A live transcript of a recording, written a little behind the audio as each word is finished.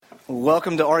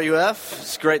Welcome to RUF.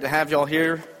 It's great to have y'all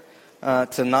here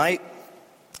tonight.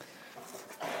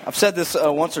 I've said this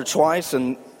once or twice,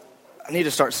 and I need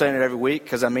to start saying it every week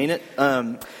because I mean it.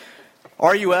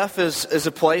 RUF is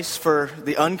a place for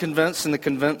the unconvinced and the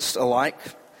convinced alike,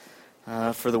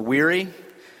 for the weary,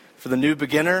 for the new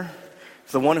beginner,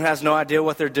 for the one who has no idea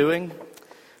what they're doing,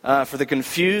 for the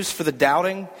confused, for the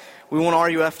doubting. We want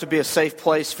RUF to be a safe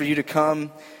place for you to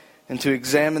come and to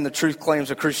examine the truth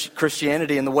claims of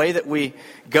Christianity. And the way that we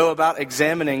go about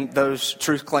examining those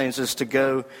truth claims is to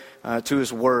go to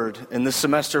His Word. And this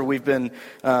semester we've been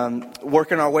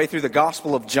working our way through the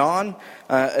Gospel of John,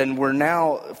 and we're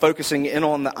now focusing in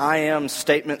on the I am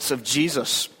statements of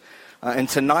Jesus. And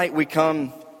tonight we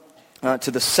come to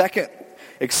the second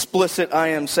explicit I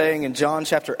am saying in John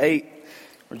chapter 8,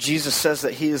 where Jesus says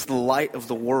that He is the light of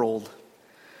the world.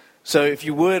 So if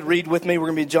you would, read with me. We're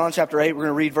going to be in John chapter 8. We're going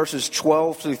to read verses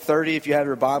 12 through 30 if you have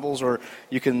your Bibles, or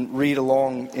you can read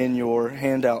along in your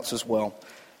handouts as well.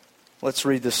 Let's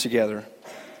read this together.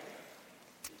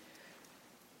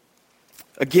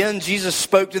 Again, Jesus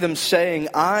spoke to them, saying,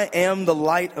 I am the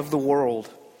light of the world.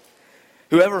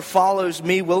 Whoever follows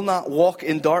me will not walk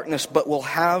in darkness, but will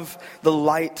have the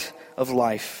light of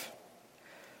life.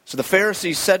 So the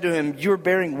Pharisees said to him, You are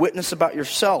bearing witness about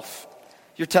yourself.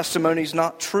 Your testimony is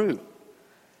not true.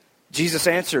 Jesus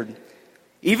answered,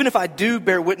 Even if I do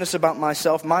bear witness about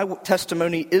myself, my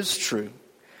testimony is true.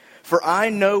 For I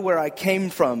know where I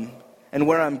came from and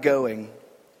where I'm going.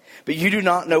 But you do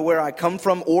not know where I come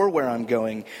from or where I'm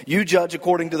going. You judge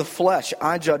according to the flesh.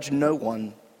 I judge no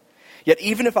one. Yet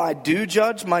even if I do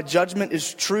judge, my judgment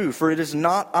is true. For it is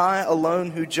not I alone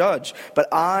who judge,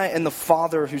 but I and the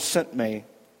Father who sent me.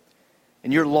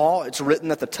 In your law, it's written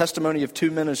that the testimony of two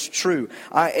men is true.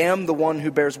 I am the one who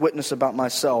bears witness about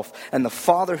myself, and the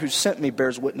Father who sent me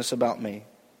bears witness about me.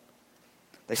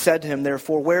 They said to him,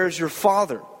 therefore, where is your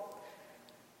Father?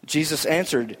 Jesus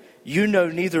answered, You know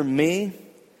neither me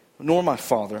nor my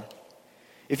Father.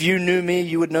 If you knew me,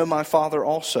 you would know my Father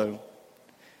also.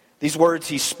 These words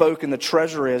he spoke in the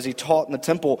treasury as he taught in the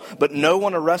temple, but no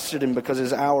one arrested him because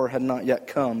his hour had not yet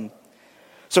come.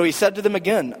 So he said to them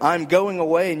again, I am going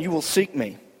away and you will seek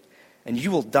me, and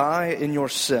you will die in your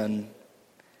sin.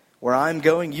 Where I am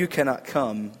going, you cannot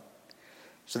come.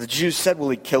 So the Jews said, Will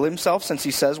he kill himself since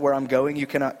he says, Where I'm going, you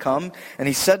cannot come? And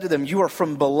he said to them, You are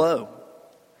from below.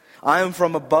 I am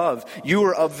from above. You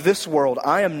are of this world.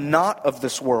 I am not of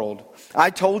this world.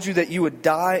 I told you that you would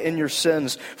die in your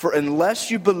sins, for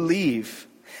unless you believe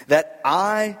that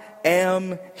I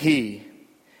am He,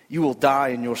 you will die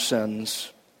in your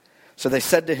sins. So they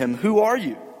said to him, Who are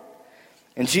you?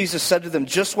 And Jesus said to them,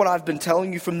 Just what I've been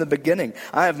telling you from the beginning.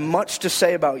 I have much to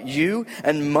say about you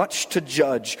and much to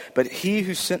judge, but he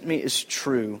who sent me is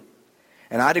true.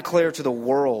 And I declare to the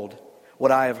world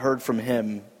what I have heard from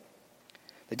him.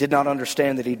 They did not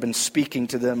understand that he'd been speaking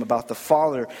to them about the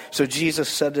Father. So Jesus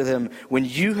said to them, When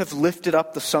you have lifted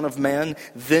up the Son of Man,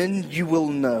 then you will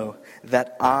know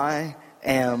that I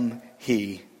am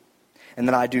He. And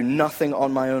that I do nothing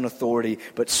on my own authority,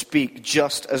 but speak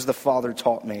just as the Father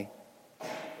taught me.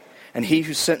 And he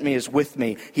who sent me is with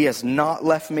me. He has not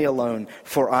left me alone,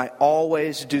 for I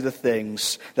always do the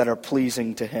things that are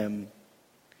pleasing to him.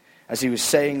 As he was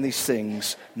saying these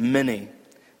things, many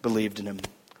believed in him.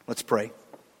 Let's pray.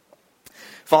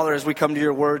 Father, as we come to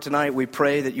your word tonight, we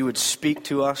pray that you would speak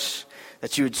to us,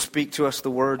 that you would speak to us the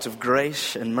words of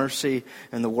grace and mercy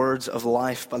and the words of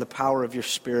life by the power of your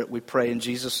Spirit. We pray in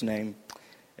Jesus' name.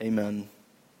 Amen.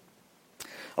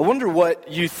 I wonder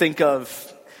what you think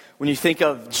of when you think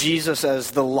of Jesus as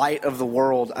the light of the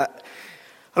world. I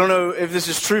don't know if this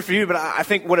is true for you, but I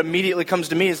think what immediately comes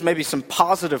to me is maybe some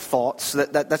positive thoughts.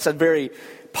 That's a very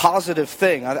positive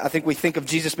thing. I think we think of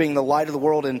Jesus being the light of the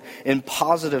world in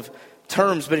positive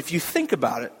terms. But if you think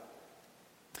about it,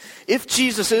 if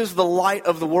Jesus is the light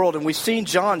of the world, and we've seen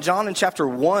John in chapter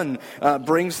 1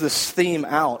 brings this theme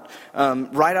out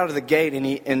right out of the gate,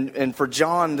 and for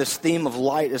John, this theme of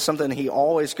light is something he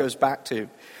always goes back to.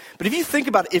 But if you think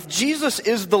about it, if Jesus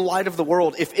is the light of the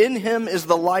world, if in him is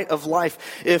the light of life,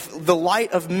 if the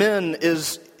light of men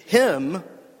is him,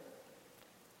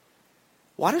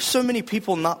 why do so many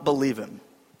people not believe him?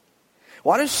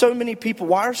 Why are so many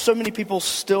people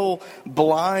still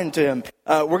blind to him?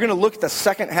 We're going to look at the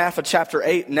second half of chapter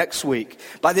 8 next week.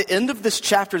 By the end of this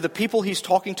chapter, the people he's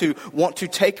talking to want to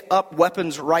take up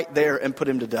weapons right there and put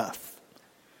him to death.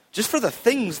 Just for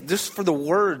the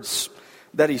words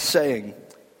that he's saying.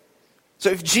 So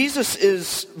if Jesus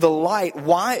is the light,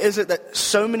 why is it that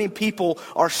so many people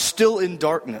are still in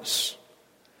darkness?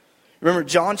 Remember,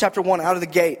 John chapter 1, out of the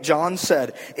gate, John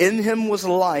said, "In him was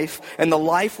life, and the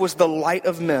life was the light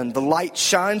of men. The light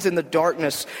shines in the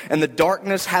darkness, and the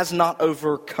darkness has not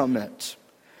overcome it.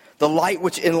 The light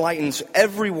which enlightens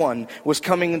everyone was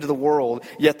coming into the world,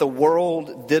 yet the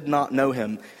world did not know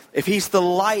him." If he's the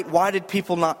light, why did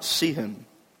people not see him?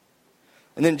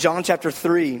 And then John chapter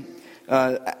 3,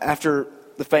 after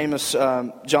the famous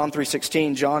John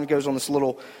 3:16, John goes on this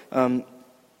little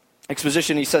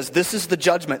exposition. He says, "This is the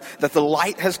judgment, that the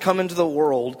light has come into the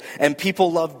world, and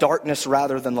people love darkness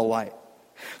rather than the light."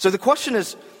 So the question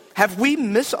is, have we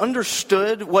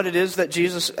misunderstood what it is that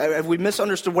have we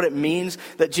misunderstood what it means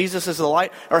that Jesus is the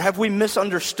light? Or have we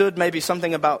misunderstood maybe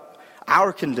something about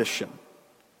our condition?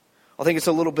 I think it's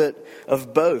a little bit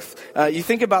of both. You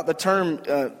think about the term,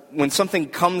 when something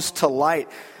comes to light,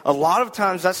 a lot of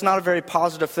times that's not a very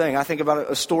positive thing. I think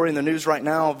about a story in the news right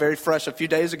now, very fresh, a few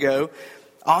days ago.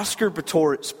 Oscar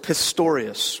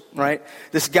Pistorius, right?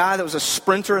 This guy that was a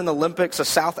sprinter in the Olympics, a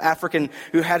South African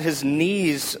who had his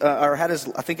knees, I don't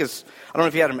know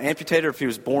if he had them amputated or if he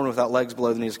was born without legs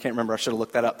below the knees. I can't remember. I should have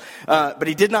looked that up. But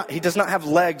he does not have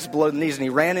legs below the knees, and he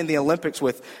ran in the Olympics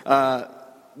with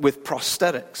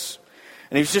prosthetics.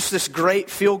 And he was just this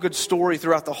great feel-good story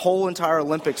throughout the whole entire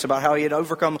Olympics about how he had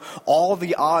overcome all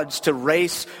the odds to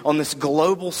race on this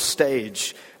global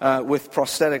stage with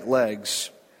prosthetic legs.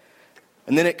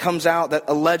 And then it comes out that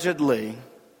allegedly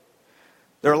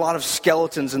there are a lot of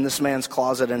skeletons in this man's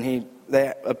closet, and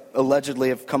they allegedly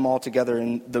have come all together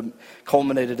and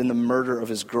culminated in the murder of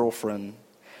his girlfriend.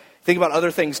 Think about other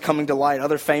things coming to light,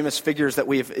 other famous figures that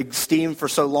we have esteemed for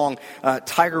so long.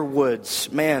 Tiger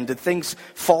Woods, man, did things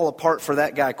fall apart for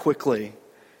that guy quickly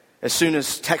as soon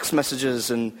as text messages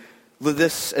and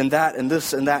this and that and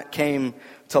this and that came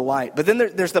to light. But then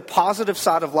there's the positive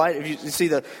side of light. If you see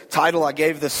the title I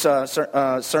gave this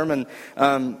sermon,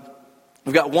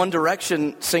 we've got One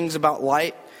Direction sings about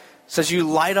light. It says, "You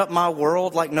light up my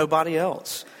world like nobody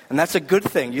else." And that's a good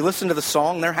thing. You listen to the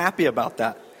song, they're happy about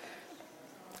that.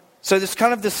 So there's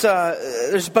kind of this,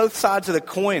 there's both sides of the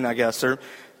coin, I guess, or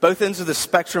both ends of the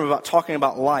spectrum about talking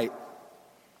about light.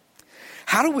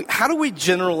 How do we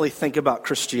generally think about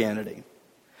Christianity?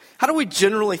 How do we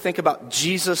generally think about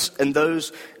Jesus and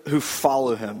those who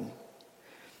follow him?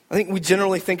 I think we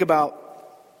generally think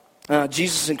about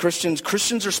Jesus and Christians.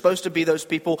 Christians are supposed to be those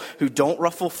people who don't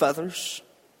ruffle feathers,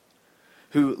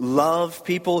 who love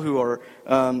people, who are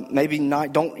maybe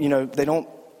not, they don't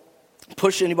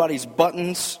push anybody's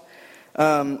buttons,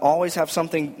 always have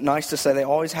something nice to say. They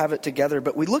always have it together.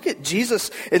 But we look at Jesus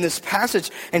in this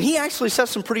passage, and he actually says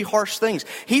some pretty harsh things.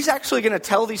 He's actually going to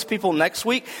tell these people next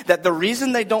week that the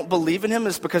reason they don't believe in him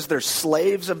is because they're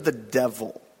slaves of the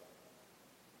devil.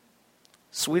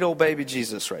 Sweet old baby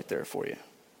Jesus right there for you.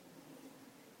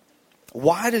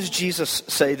 Why does Jesus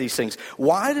say these things?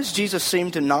 Why does Jesus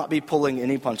seem to not be pulling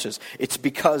any punches? It's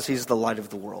because he's the light of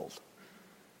the world.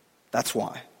 That's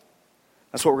why.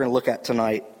 That's what we're going to look at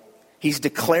tonight. He's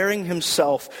declaring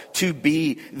himself to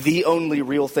be the only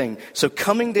real thing. So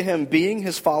coming to him, being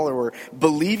his follower,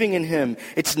 believing in him,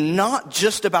 it's not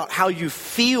just about how you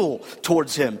feel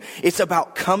towards him. It's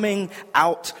about coming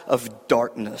out of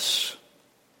darkness.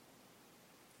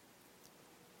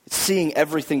 It's seeing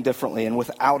everything differently, and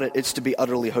without it, it's to be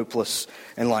utterly hopeless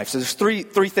in life. So there's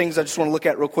three things I just want to look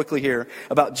at real quickly here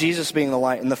about Jesus being the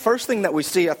light. And the first thing that we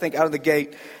see, I think, out of the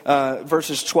gate,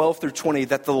 verses 12 through 20,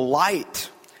 that the light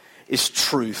is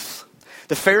truth.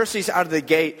 The Pharisees out of the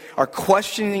gate are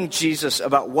questioning Jesus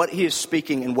about what he is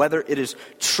speaking and whether it is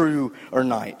true or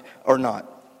not.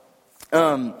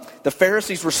 The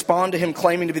Pharisees respond to him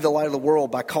claiming to be the light of the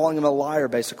world by calling him a liar,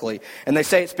 basically. And they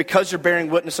say it's because you're bearing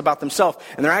witness about themselves.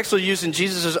 And they're actually using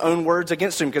Jesus' own words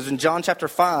against him, because in John chapter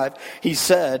 5, he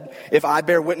said, "If I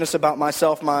bear witness about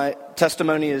myself, my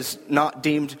testimony is not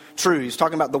deemed true." He's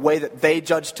talking about the way that they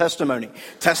judged testimony.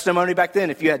 Testimony back then,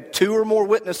 if you had 2 or more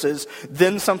witnesses,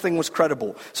 then something was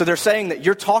credible. So they're saying that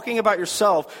you're talking about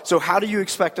yourself, so how do you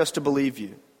expect us to believe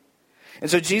you?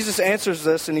 And so Jesus answers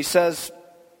this, and he says,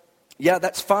 yeah,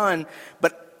 that's fine,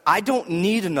 but I don't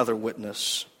need another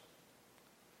witness,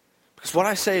 because what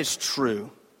I say is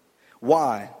true.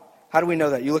 Why? How do we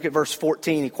know that? You look at verse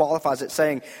 14, he qualifies it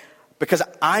saying, because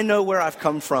I know where I've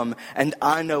come from and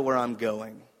I know where I'm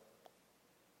going.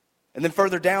 And then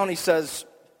further down he says,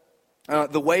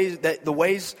 the ways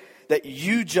that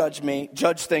you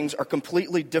judge things are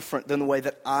completely different than the way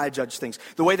that I judge things.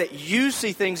 The way that you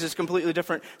see things is completely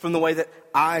different from the way that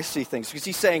I see things. Because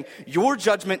he's saying, your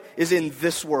judgment is in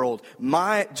this world.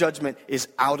 My judgment is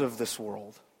out of this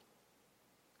world.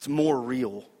 It's more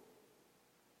real.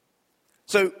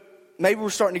 So maybe we're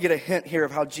starting to get a hint here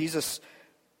of how Jesus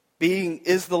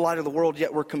is the light of the world,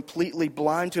 yet we're completely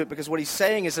blind to it, because what he's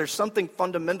saying is there's something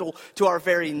fundamental to our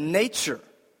very nature,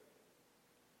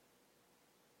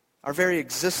 our very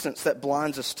existence, that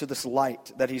blinds us to this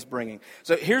light that he's bringing.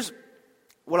 So here's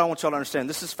what I want y'all to understand.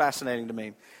 This is fascinating to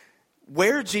me.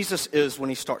 Where Jesus is when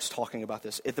he starts talking about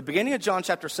this. At the beginning of John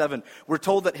chapter 7, we're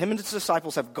told that him and his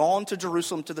disciples have gone to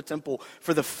Jerusalem to the temple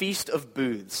for the Feast of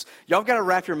Booths. Y'all got to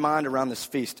wrap your mind around this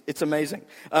feast. It's amazing.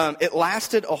 It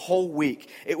lasted a whole week.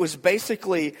 It was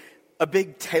basically a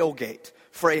big tailgate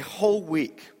for a whole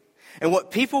week. And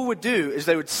what people would do is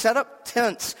they would set up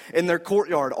tents in their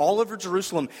courtyard all over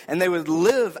Jerusalem, and they would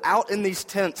live out in these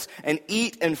tents and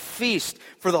eat and feast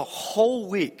for the whole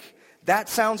week. That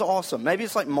sounds awesome. Maybe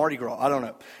it's like Mardi Gras. I don't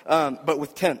know. But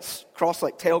with tents, cross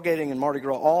like tailgating and Mardi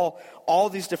Gras, all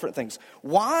these different things.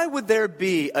 Why would there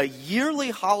be a yearly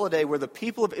holiday where the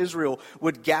people of Israel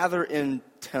would gather in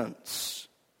tents?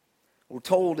 We're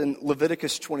told in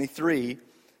Leviticus 23,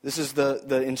 this is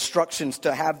the instructions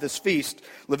to have this feast.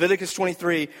 Leviticus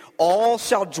 23, all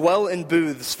shall dwell in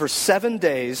booths for 7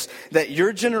 days, that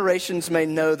your generations may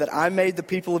know that I made the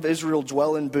people of Israel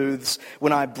dwell in booths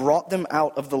when I brought them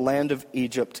out of the land of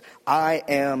Egypt. I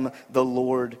am the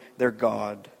Lord their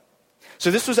God. So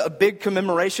this was a big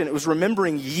commemoration. It was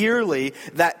remembering yearly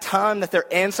that time that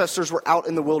their ancestors were out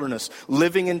in the wilderness,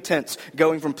 living in tents,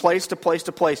 going from place to place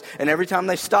to place. And every time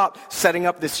they stopped, setting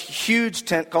up this huge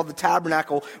tent called the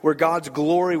tabernacle where God's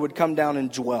glory would come down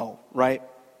and dwell, right?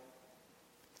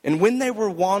 And when they were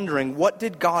wandering, what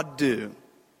did God do?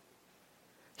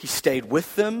 He stayed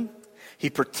with them. He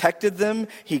protected them,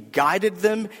 he guided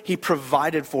them, he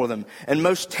provided for them. And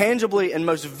most tangibly and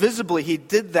most visibly, he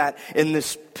did that in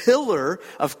this pillar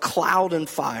of cloud and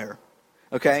fire.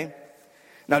 Okay?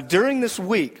 Now during this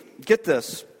week, get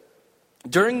this,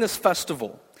 during this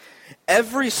festival,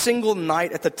 every single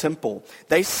night at the temple,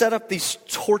 they set up these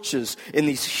torches in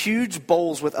these huge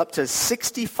bowls with up to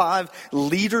 65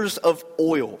 liters of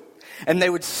oil. And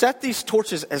they would set these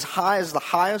torches as high as the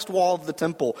highest wall of the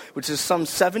temple, which is some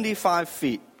 75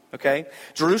 feet, okay?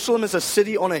 Jerusalem is a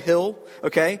city on a hill,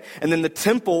 okay? And then the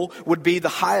temple would be the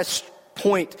highest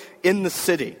point in the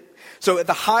city. So at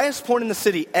the highest point in the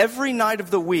city, every night of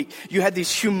the week, you had these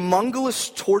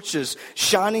humongous torches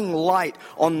shining light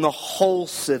on the whole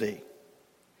city.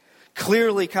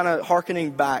 Clearly kind of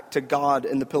hearkening back to God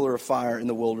in the pillar of fire in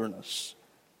the wilderness.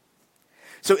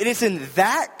 So it is in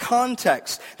that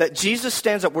context that Jesus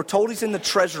stands up. We're told he's in the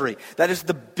treasury. That is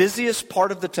the busiest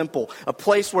part of the temple. A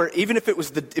place where even if it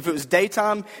was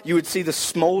daytime, you would see the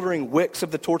smoldering wicks of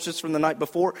the torches from the night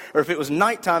before. Or if it was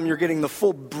nighttime, you're getting the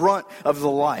full brunt of the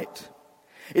light.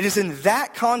 It is in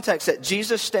that context that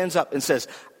Jesus stands up and says,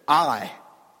 I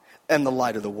am the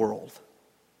light of the world.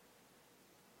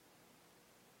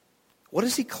 What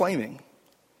is he claiming?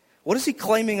 What is he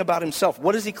claiming about himself?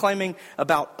 What is he claiming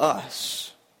about us?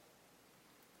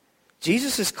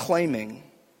 Jesus is claiming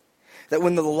that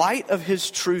when the light of his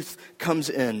truth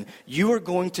comes in, you are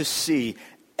going to see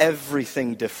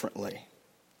everything differently.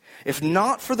 If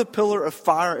not for the pillar of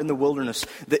fire in the wilderness,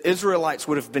 the Israelites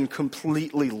would have been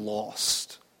completely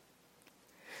lost.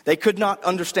 They could not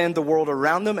understand the world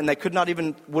around them, and they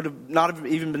would have not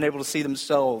even been able to see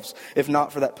themselves if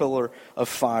not for that pillar of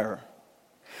fire.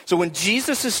 So when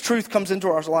Jesus' truth comes into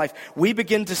our life, we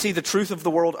begin to see the truth of the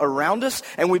world around us,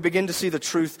 and we begin to see the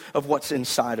truth of what's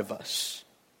inside of us.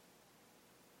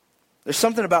 There's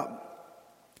something about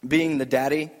being the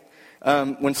daddy.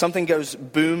 When something goes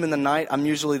boom in the night, I'm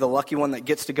usually the lucky one that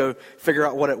gets to go figure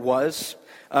out what it was.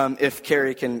 If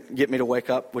Carrie can get me to wake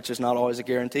up, which is not always a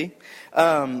guarantee.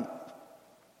 And,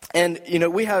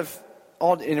 we have...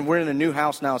 and we're in a new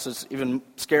house now, so it's even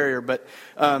scarier, but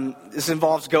this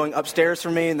involves going upstairs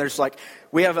for me, and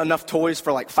we have enough toys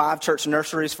for 5 church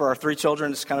nurseries for our 3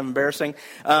 children. It's kind of embarrassing.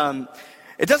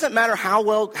 It doesn't matter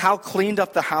how cleaned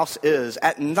up the house is.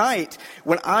 At night,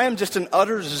 when I am just an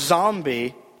utter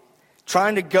zombie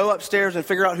trying to go upstairs and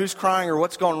figure out who's crying or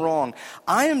what's going wrong,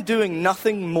 I am doing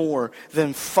nothing more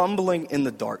than fumbling in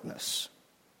the darkness.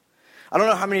 I don't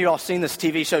know how many of y'all seen this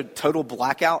TV show, Total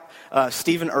Blackout.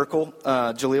 Stephen Urkel,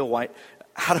 Jaleel White.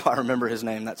 How do I remember his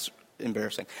name? That's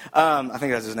embarrassing. I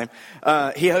think that's his name.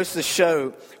 He hosts this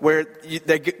show where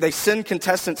they send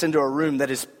contestants into a room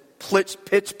that is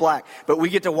pitch black, but we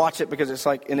get to watch it because it's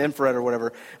like an infrared or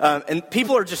whatever. And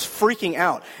people are just freaking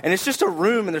out. And it's just a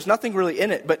room and there's nothing really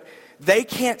in it, but they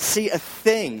can't see a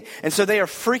thing. And so they are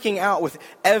freaking out with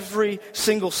every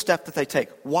single step that they take.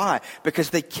 Why?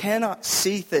 Because they cannot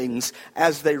see things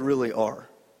as they really are.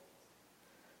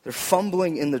 They're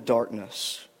fumbling in the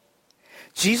darkness.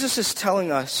 Jesus is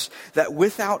telling us that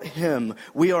without him,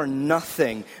 we are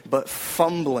nothing but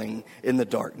fumbling in the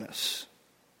darkness.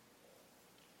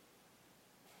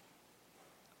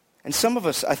 And some of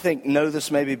us, I think, know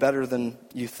this maybe better than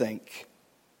you think.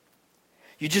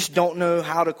 You just don't know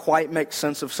how to quite make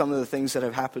sense of some of the things that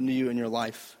have happened to you in your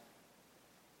life.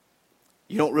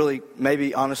 You don't really,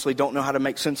 maybe honestly, don't know how to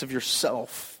make sense of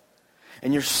yourself.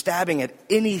 And you're stabbing at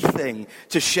anything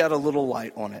to shed a little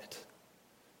light on it.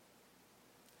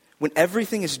 When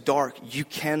everything is dark, you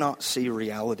cannot see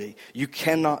reality. You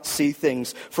cannot see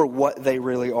things for what they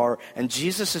really are. And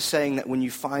Jesus is saying that when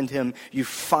you find him, you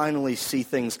finally see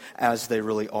things as they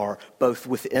really are, both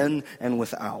within and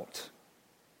without.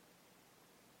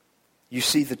 You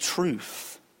see the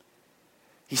truth.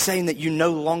 He's saying that you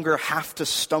no longer have to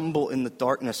stumble in the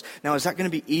darkness. Now, is that going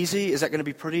to be easy? Is that going to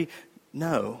be pretty?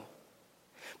 No.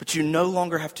 But you no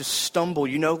longer have to stumble.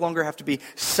 You no longer have to be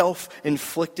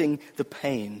self-inflicting the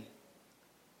pain.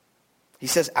 He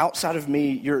says, outside of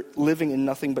me, you're living in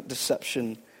nothing but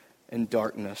deception and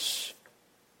darkness.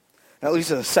 Now, that leads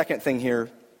to the second thing here.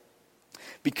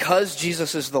 Because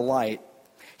Jesus is the light,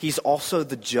 he's also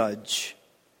the judge.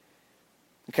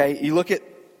 Okay, you look at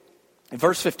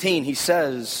verse 15, he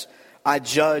says, I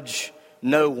judge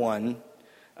no one,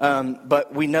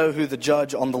 but we know who the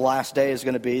judge on the last day is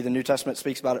going to be. The New Testament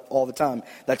speaks about it all the time.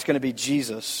 That's going to be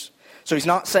Jesus. So he's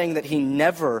not saying that he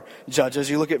never judges.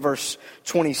 You look at verse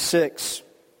 26,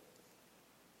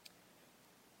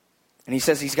 and he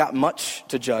says he's got much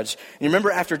to judge. And you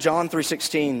remember after John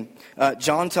 3:16,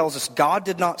 John tells us God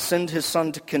did not send his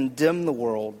son to condemn the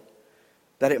world,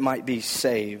 that it might be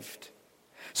saved.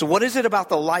 So what is it about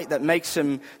the light that makes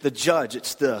him the judge?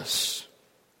 It's this.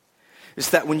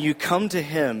 It's that when you come to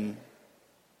him,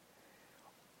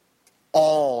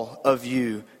 all of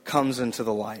you comes into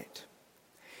the light.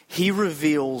 He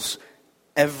reveals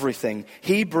everything.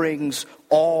 He brings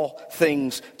all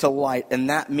things to light, and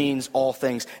that means all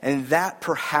things. And that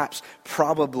perhaps,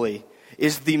 probably,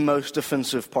 is the most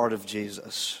offensive part of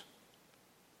Jesus.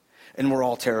 And we're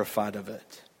all terrified of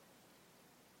it.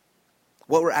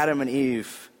 What were Adam and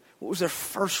Eve? What was their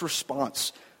first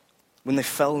response when they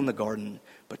fell in the garden?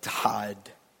 But to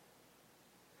hide,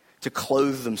 to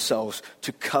clothe themselves,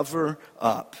 to cover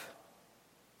up.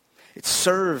 It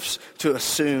serves to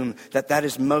assume that that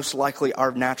is most likely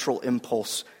our natural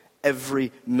impulse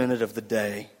every minute of the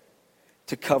day,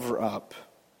 to cover up.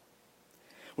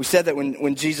 We said that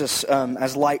when Jesus,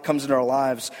 as light, comes into our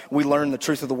lives, we learn the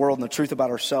truth of the world and the truth about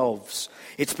ourselves.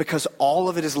 It's because all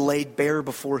of it is laid bare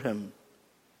before him.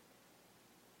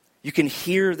 You can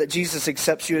hear that Jesus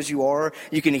accepts you as you are.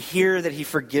 You can hear that he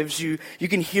forgives you. You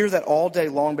can hear that all day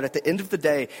long. But at the end of the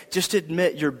day, just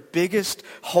admit your biggest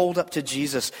hold up to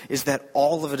Jesus is that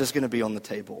all of it is going to be on the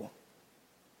table.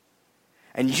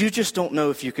 And you just don't know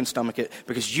if you can stomach it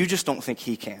because you just don't think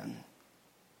he can.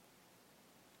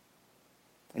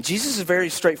 And Jesus is very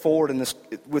straightforward in this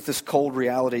with this cold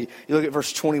reality. You look at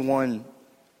verse 21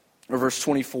 or verse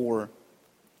 24.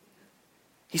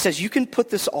 He says, you can put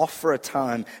this off for a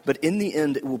time, but in the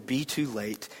end it will be too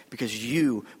late because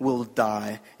you will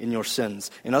die in your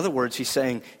sins. In other words, he's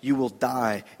saying you will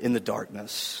die in the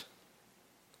darkness.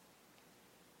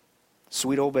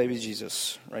 Sweet old baby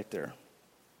Jesus right there.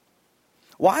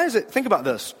 Why is it, think about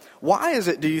this, why is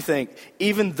it, do you think,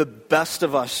 even the best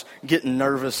of us get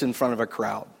nervous in front of a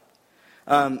crowd?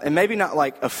 And maybe not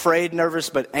like afraid nervous,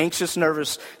 but anxious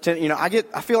nervous.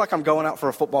 I feel like I'm going out for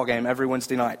a football game every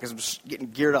Wednesday night because I'm just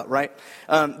getting geared up, right?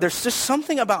 There's just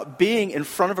something about being in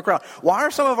front of a crowd. Why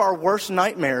are some of our worst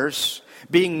nightmares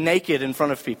being naked in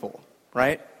front of people,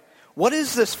 right? What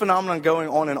is this phenomenon going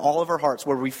on in all of our hearts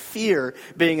where we fear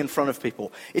being in front of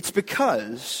people? It's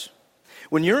because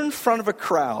when you're in front of a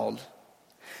crowd,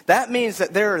 that means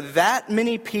that there are that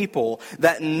many people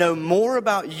that know more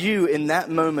about you in that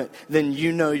moment than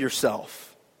you know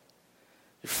yourself.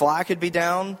 Your fly could be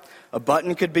down, a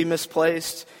button could be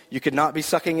misplaced, you could not be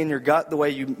sucking in your gut the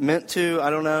way you meant to, I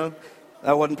don't know,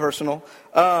 that wasn't personal.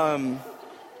 In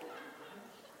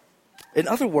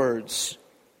other words,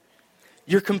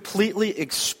 you're completely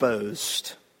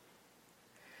exposed,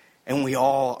 and we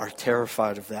all are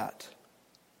terrified of that.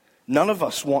 None of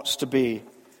us wants to be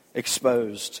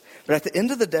exposed. But at the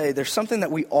end of the day, there's something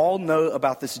that we all know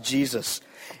about this Jesus,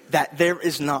 that there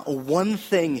is not one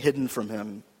thing hidden from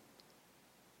him.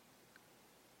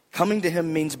 Coming to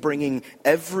him means bringing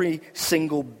every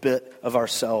single bit of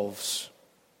ourselves.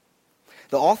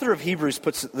 The author of Hebrews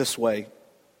puts it this way.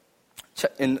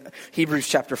 In Hebrews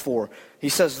chapter 4, he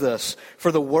says this,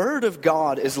 "For the word of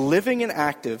God is living and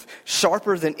active,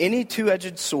 sharper than any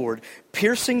two-edged sword,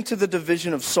 piercing to the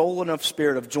division of soul and of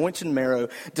spirit, of joints and marrow,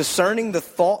 discerning the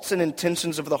thoughts and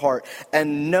intentions of the heart.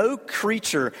 And no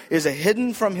creature is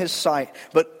hidden from his sight,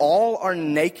 but all are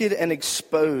naked and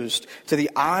exposed to the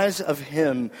eyes of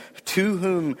him to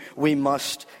whom we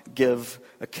must give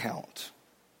account."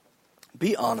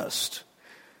 Be honest.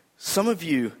 Some of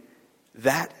you,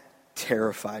 that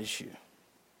terrifies you.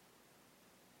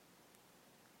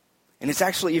 And it's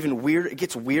actually even weird. It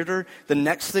gets weirder. The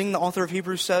next thing the author of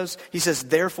Hebrews says, he says,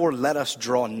 "Therefore let us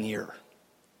draw near."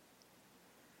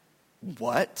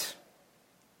 What?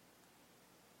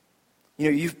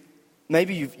 You've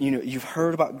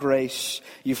heard about grace,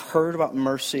 you've heard about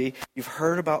mercy, you've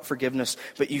heard about forgiveness,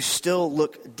 but you still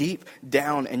look deep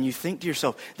down and you think to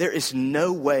yourself, there is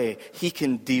no way he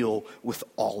can deal with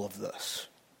all of this.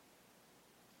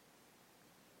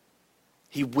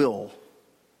 He will.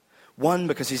 One,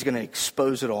 because he's going to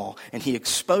expose it all, and he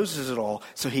exposes it all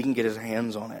so he can get his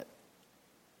hands on it.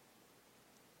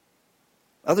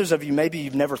 Others of you, maybe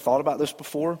you've never thought about this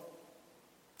before,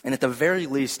 and at the very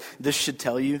least, this should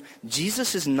tell you,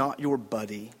 Jesus is not your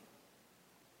buddy.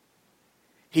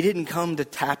 He didn't come to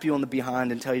tap you on the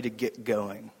behind and tell you to get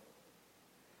going.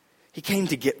 He came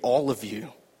to get all of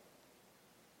you.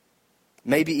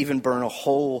 Maybe even burn a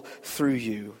hole through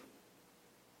you.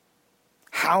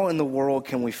 How in the world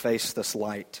can we face this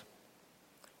light?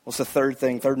 What's the third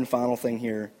and final thing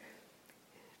here?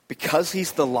 Because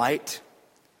he's the light,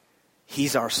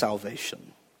 he's our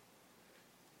salvation.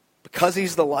 Because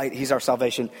he's the light, he's our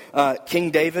salvation.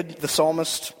 King David, the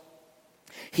psalmist,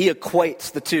 he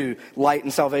equates the two, light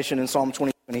and salvation, in Psalm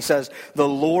 20. And he says, "The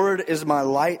Lord is my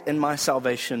light and my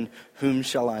salvation, whom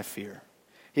shall I fear?"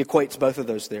 He equates both of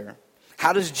those there.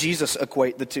 How does Jesus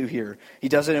equate the two here? He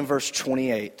does it in verse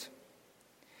 28.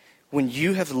 "When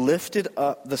you have lifted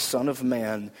up the Son of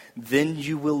Man, then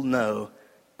you will know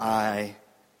I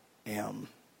am."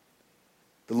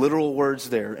 The literal words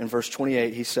there in verse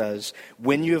 28, he says,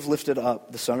 "When you have lifted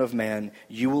up the Son of Man,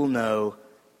 you will know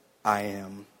I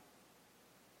am."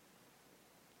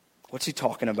 What's he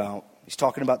talking about? He's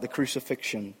talking about the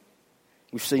crucifixion.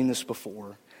 We've seen this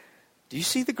before. Do you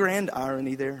see the grand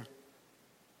irony there?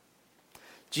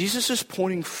 Jesus is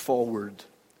pointing forward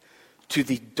to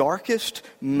the darkest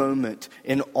moment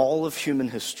in all of human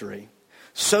history.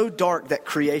 So dark that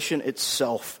creation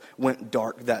itself went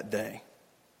dark that day.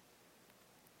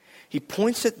 He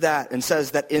points at that and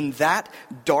says that in that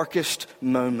darkest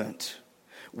moment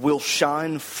will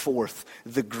shine forth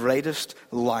the greatest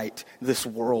light this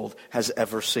world has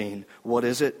ever seen. What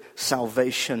is it?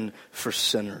 Salvation for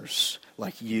sinners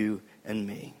like you and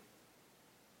me.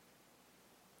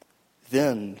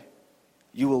 Then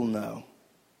you will know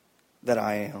that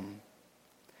I am.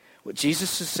 What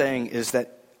Jesus is saying is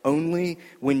that only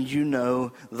when you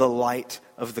know the light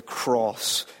of the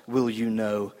cross will you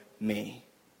know me.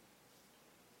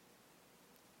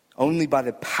 Only by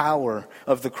the power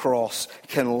of the cross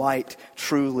can light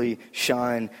truly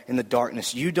shine in the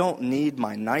darkness. You don't need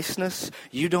my niceness.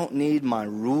 You don't need my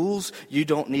rules. You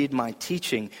don't need my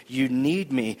teaching. You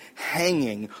need me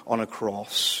hanging on a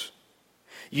cross.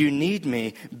 You need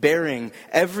me bearing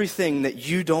everything that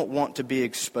you don't want to be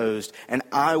exposed, and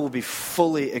I will be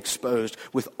fully exposed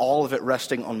with all of it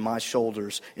resting on my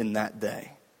shoulders in that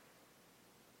day.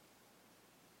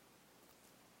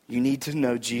 You need to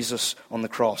know Jesus on the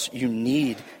cross. You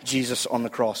need Jesus on the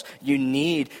cross. You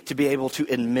need to be able to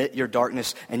admit your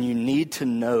darkness, and you need to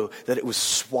know that it was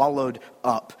swallowed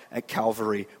up at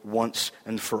Calvary once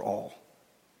and for all.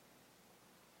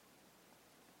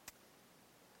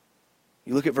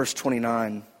 You look at verse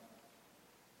 29.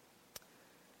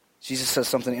 Jesus says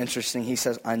something interesting. He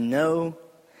says, "I know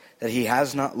that he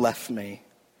has not left me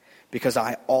because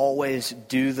I always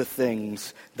do the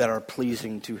things that are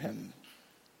pleasing to him."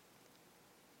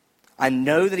 I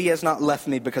know that he has not left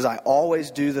me because I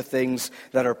always do the things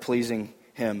that are pleasing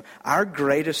him. Our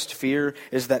greatest fear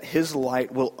is that his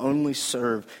light will only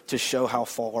serve to show how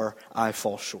far I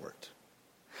fall short.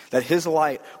 That his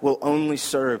light will only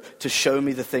serve to show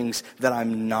me the things that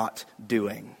I'm not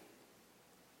doing.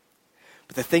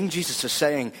 But the thing Jesus is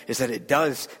saying is that it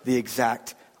does the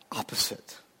exact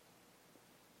opposite.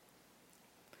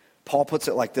 Paul puts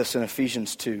it like this in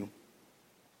Ephesians 2.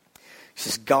 He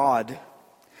says, God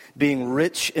being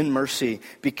rich in mercy,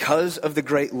 because of the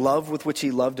great love with which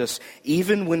he loved us,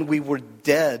 even when we were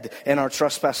dead in our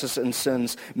trespasses and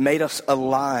sins, made us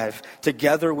alive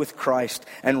together with Christ,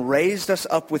 and raised us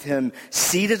up with him,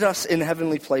 seated us in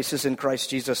heavenly places in Christ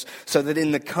Jesus, so that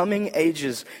in the coming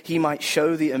ages he might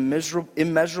show the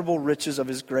immeasurable riches of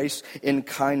his grace in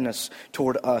kindness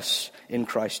toward us in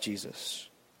Christ Jesus.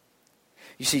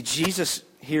 You see, Jesus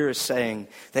here is saying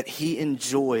that he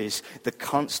enjoys the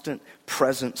constant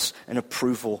presence and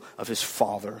approval of his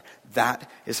Father. That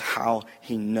is how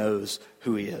he knows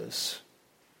who he is.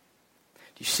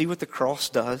 Do you see what the cross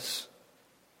does?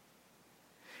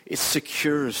 It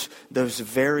secures those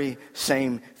very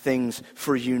same things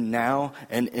for you now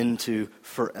and into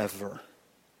forever.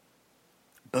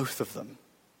 Both of them.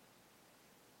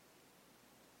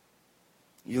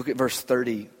 You look at verse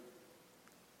 30.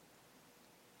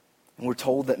 And we're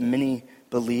told that many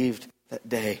believed that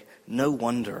day. No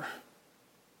wonder.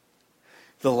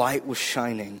 The light was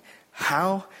shining.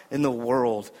 How in the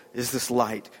world is this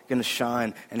light going to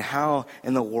shine? And how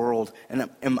in the world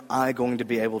am I going to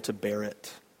be able to bear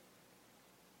it?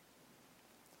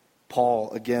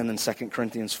 Paul, again in 2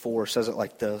 Corinthians 4, says it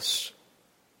like this.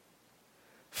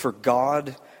 For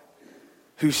God,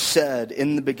 who said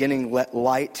in the beginning, let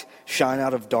light shine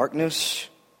out of darkness,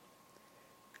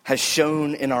 has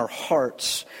shone in our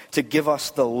hearts to give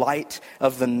us the light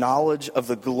of the knowledge of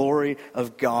the glory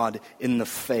of God in the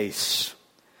face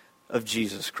of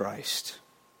Jesus Christ.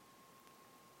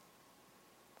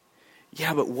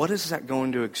 Yeah, but what is that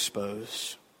going to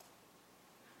expose?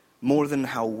 More than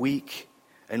how weak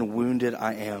and wounded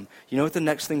I am. You know what the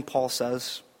next thing Paul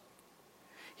says?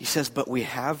 He says, but we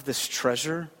have this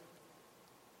treasure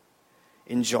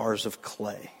in jars of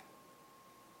clay.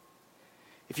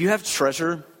 If you have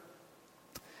treasure,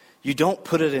 you don't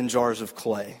put it in jars of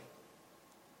clay.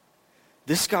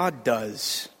 This God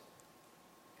does.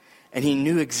 And he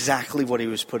knew exactly what he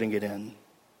was putting it in.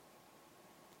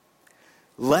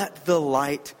 Let the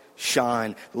light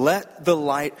shine. Let the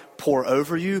light pour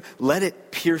over you. Let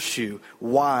it pierce you.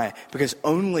 Why? Because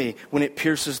only when it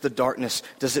pierces the darkness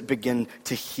does it begin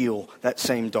to heal that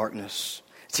same darkness.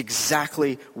 It's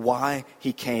exactly why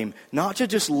he came. Not to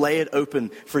just lay it open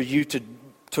for you to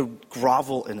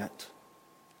grovel in it,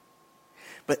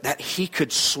 but that he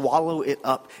could swallow it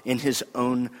up in his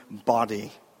own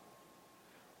body.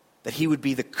 That he would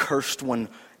be the cursed one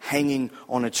hanging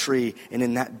on a tree, and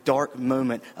in that dark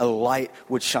moment, a light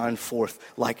would shine forth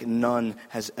like none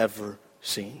has ever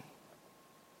seen.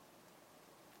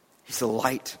 He's the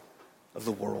light of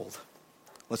the world.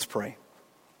 Let's pray.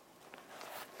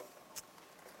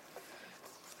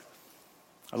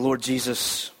 Our Lord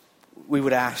Jesus, we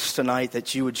would ask tonight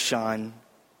that you would shine.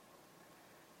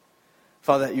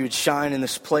 Father, that you would shine in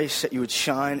this place, that you would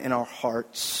shine in our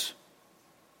hearts,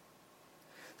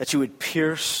 that you would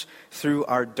pierce through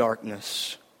our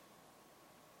darkness,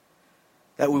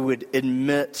 that we would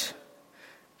admit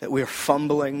that we are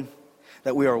fumbling,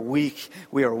 that we are weak,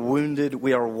 we are wounded,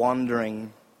 we are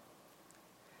wandering,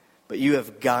 but you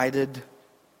have guided,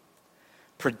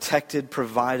 protected,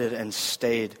 provided, and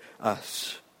stayed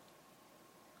us.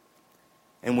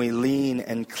 And we lean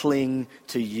and cling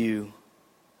to you,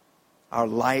 our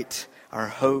light, our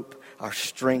hope, our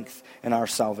strength, and our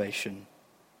salvation.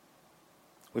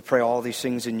 We pray all these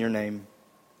things in your name.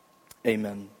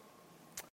 Amen.